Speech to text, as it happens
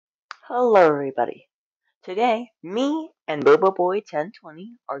Hello everybody. Today, me and Boba Boy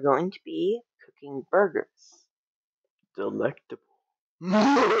 1020 are going to be cooking burgers. Delectable.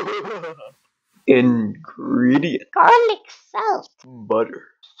 Ingredients: garlic salt, butter,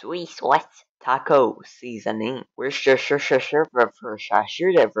 soy sauce, taco seasoning, Worcestershire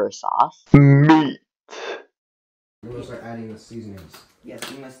sauce, meat. We will start adding the seasonings. Yes,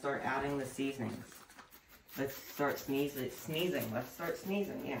 we must start adding the seasonings. Let's start sneezing. Let's start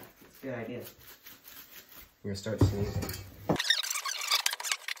sneezing. Yeah, it's a good idea. We're gonna start sneezing.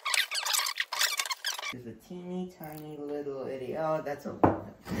 There's a teeny tiny little idiot. Oh, that's a lot.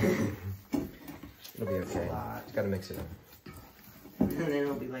 It'll be okay. Just gotta mix it up. And then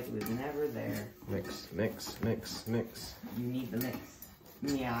it'll be like it was never there. Mix, mix, mix, mix. You need the mix.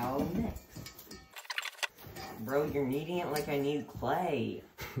 Meow mix. Bro, you're kneading it like I need clay.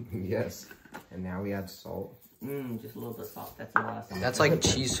 Yes. And now we add salt. Just a little bit of salt. That's a lot of salt. That's like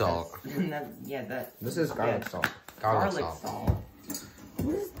cheese salt. This is garlic salt. Garlic salt.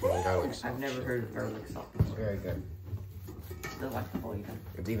 What is that? Garlic salt. I've never heard of garlic salt It's before. very good. Delectable even.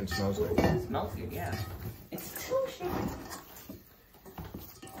 It even smells good. It smells good, yeah. It's sushi.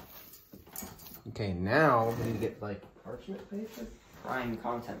 Okay, now we need to get like parchment paper. Prime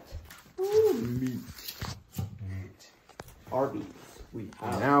content. Meat. Arby's. Sweet.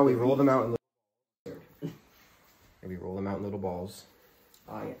 And now we roll them out in little balls.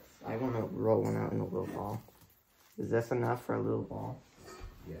 Oh yes, I want to roll one out in a little ball. Is this enough for a little ball?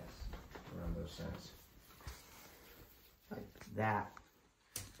 Yes. Around those size. Like that.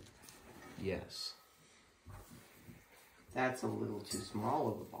 Yes. That's a little too small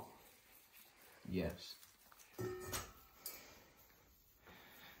of a ball. Yes.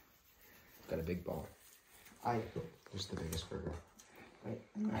 Got a big ball. Just the biggest burger. Wait.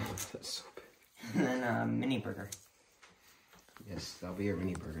 That's so big. And then a mini burger. Yes, that'll be your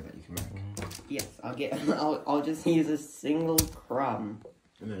mini burger that you can make. Yes, I'll just use a single crumb.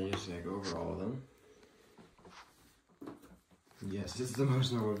 And then you just like over all of them. Yes, this is the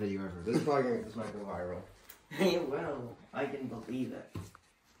most normal video ever. This is probably gonna might go viral. It will. I can believe it.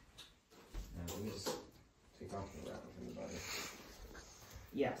 Now let me just take off the wrap from the butter.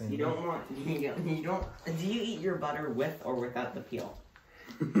 Yes, you don't want you don't. Do you eat your butter with or without the peel?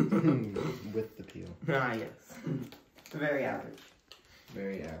 With the peel. Ah yes. Very average.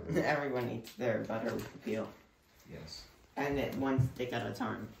 Very average. Everyone eats their butter with the peel. Yes. And it one stick at a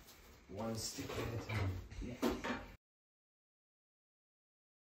time. One stick at a time. Yes.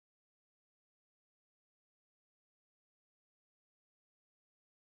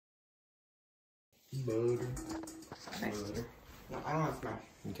 Butter. Nice. Butter. No, I want to smash.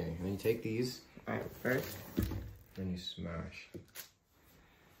 Okay, and then you take these, Alright, first. then you smash.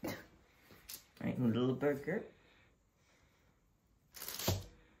 Alright, little burger.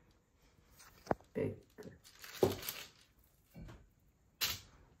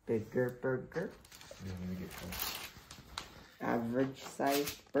 Bigger burger. And then we get Average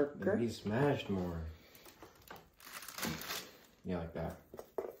sized burger. maybe smashed more. Yeah, like that.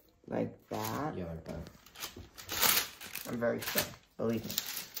 Like that. Yeah, like that. I'm very sure. Believe me.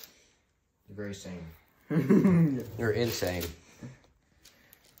 You're very sane. You're insane.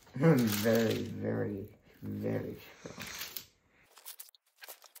 Very, very, very strong.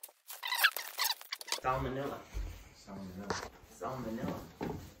 Salmonella. Salmonella.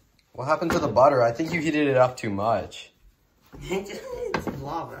 What happened to the butter? I think you heated it up too much. It's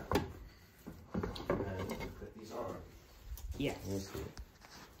lava. And then you put these on. Yes. We'll see.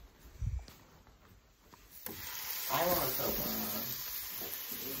 I want to put one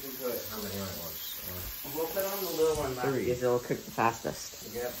You can put how many on at once? on. We'll put on the little one last 3. because it'll cook the fastest.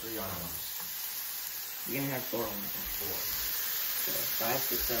 You can have 3 on at once. You're gonna have 4 on this one. 4. 5,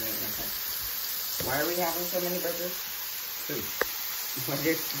 6, 7, 8, 9, 10. Why are we having so many burgers? 2. Why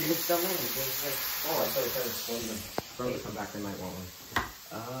there's so many? There's like, Oh, I thought you said it's 1 minute. Bro, come back, they might want one.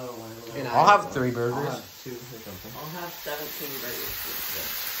 oh, And I'll have 3 I'll burgers. have 2 or something. I'll have 17 burgers.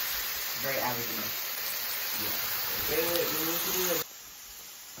 Very average amount. Yeah. Wait, we need to do a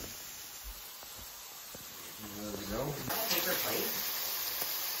There we go. paper plate.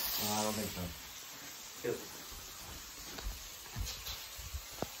 I don't think so. Two.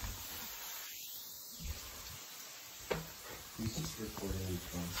 You just recorded each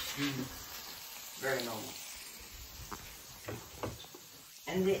one. Very normal.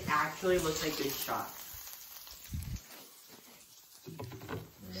 And it actually looks like good shot.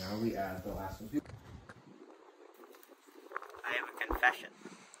 Now we add the last one. I have a confession.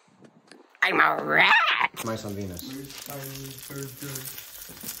 I'm a rat! Mice on Venus.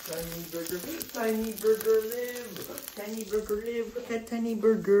 Tiny burger, tiny burger live. Tiny burger live. Look at tiny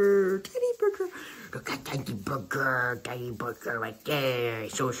burger. Tiny burger. Look at tiny burger. Tiny burger right there.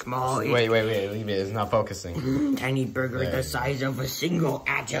 So small. Wait, leave it. It's not focusing. Tiny burger the size of a single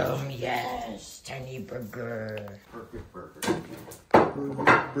atom. Yes. Tiny burger. Perfect burger.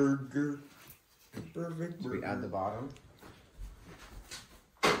 Perfect burger. Perfect So we add the bottom.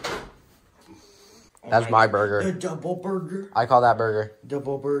 That's my The burger. double burger. I call that burger.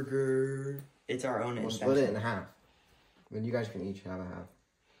 Double burger. It's our own We'll invention. split it in half. Then you guys can each have a half.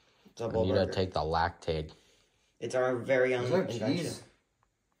 Double I need burger. to take the lactate. It's our very own There's no invention. cheese.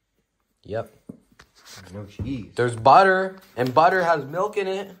 Yep. There's no cheese. There's butter, and butter has milk in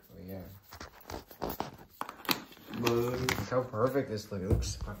it. Oh, yeah. Look how perfect this looks. It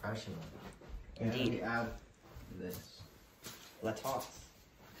looks professional. And Indeed. we add this. Lettuce.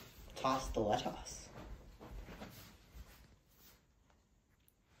 Toss the lettuce.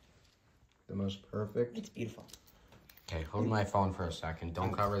 The most perfect. It's beautiful. Okay, hold my phone for a second.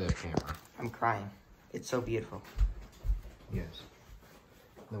 Don't cover the camera. I'm crying. It's so beautiful. Yes.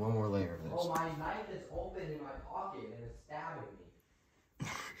 Then one more layer of this. my knife is open in my pocket and it's stabbing me.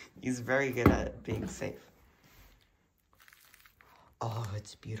 He's very good at being safe. Oh,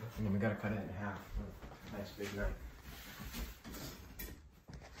 it's beautiful. And then we gotta cut it in half. Nice big knife.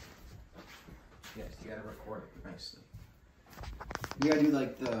 Yes, you gotta record it nicely. You gotta do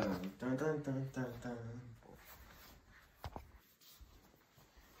like the dun dun dun dun dun.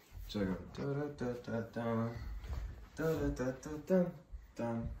 So I go da da da da da da da da da da.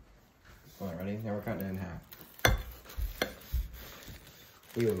 Alright, ready? Now we're cutting it in half.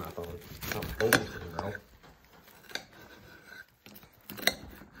 Even my phone. I'm focusing, bro.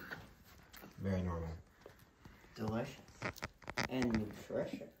 Very normal. Delicious. And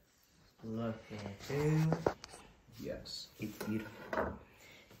nutritious. Look at it. Yes. It's beautiful.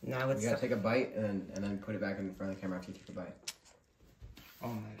 Now it's... You gotta take a bite and then put it back in front of the camera after you take a bite. Oh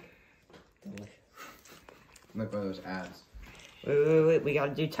my god. Delicious. Like one of those ads. Wait. We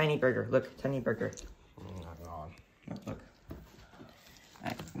gotta do tiny burger. Look, tiny burger. Oh my god. Look.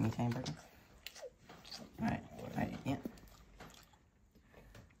 Alright, give me tiny burger. Alright, yeah.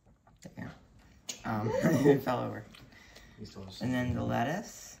 There. It fell over. He's told us. And then the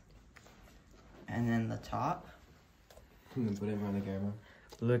lettuce. And then the top. And then put it in front of the camera.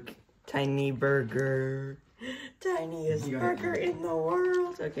 Look, tiny burger. Tiniest You gotta burger eat it. in the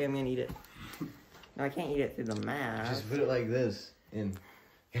world. Okay, I'm gonna eat it. No, I can't eat it through the mask. Just put it like this and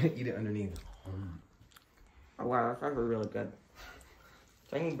eat it underneath. Oh wow, that's actually really good.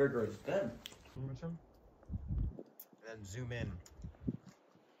 Tiny burger is good. And then zoom in.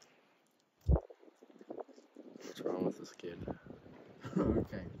 What's wrong with this kid?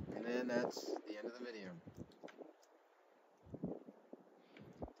 Okay. And then that's the end of the video.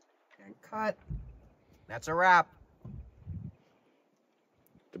 And cut. That's a wrap.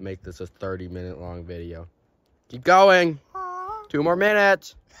 To make this a 30-minute long video. Keep going. 2 more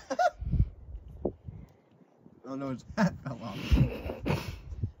minutes. Oh no, it's that fell off.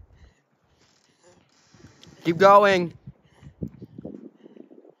 Keep going.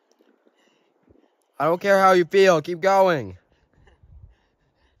 I don't care how you feel. Keep going.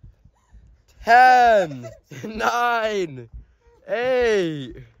 10, 9,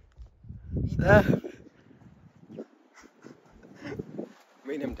 8, 7.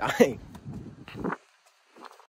 Made him die.